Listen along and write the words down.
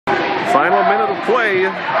Final minute of play.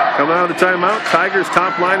 Coming out of the timeout. Tigers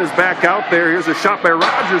top line is back out there. Here's a shot by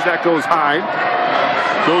Rogers that goes high.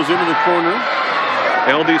 Goes into the corner.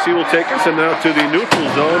 LDC will take us, and now to the neutral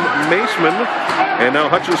zone. Maceman, and now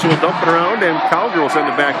Hutchinson will dump it around, and Calgary will send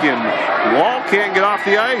it back in. Wall can't get off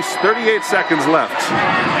the ice. 38 seconds left.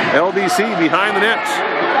 LDC behind the net.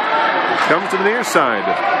 Comes to the near side.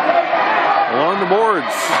 Along the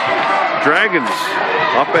boards. Dragons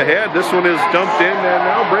up ahead. This one is dumped in, and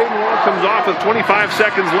now Braden Wall comes off with 25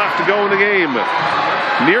 seconds left to go in the game.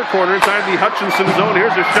 Near corner inside the Hutchinson zone.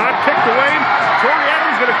 Here's a shot kicked away. Corey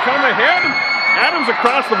Adams going to come ahead. Adams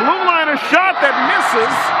across the blue line. A shot that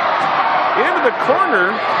misses into the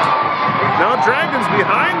corner. Now Dragons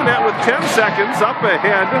behind the net with 10 seconds up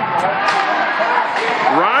ahead.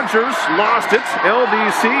 Rogers lost it.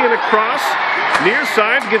 LDC and across. Near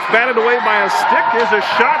side gets batted away by a stick. There's a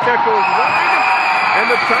shot that goes wide, and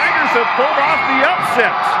the Tigers have pulled off the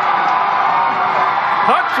upset.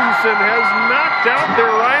 Hutchinson has knocked out their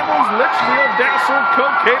rivals, Litchfield, Dassel,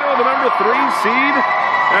 Cokato, the number 3 seed,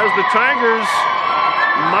 as the Tigers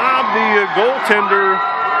mob the goaltender,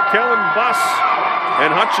 Kellen Buss, and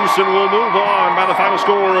Hutchinson will move on by the final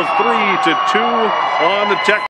score of 3-2 on the Tech.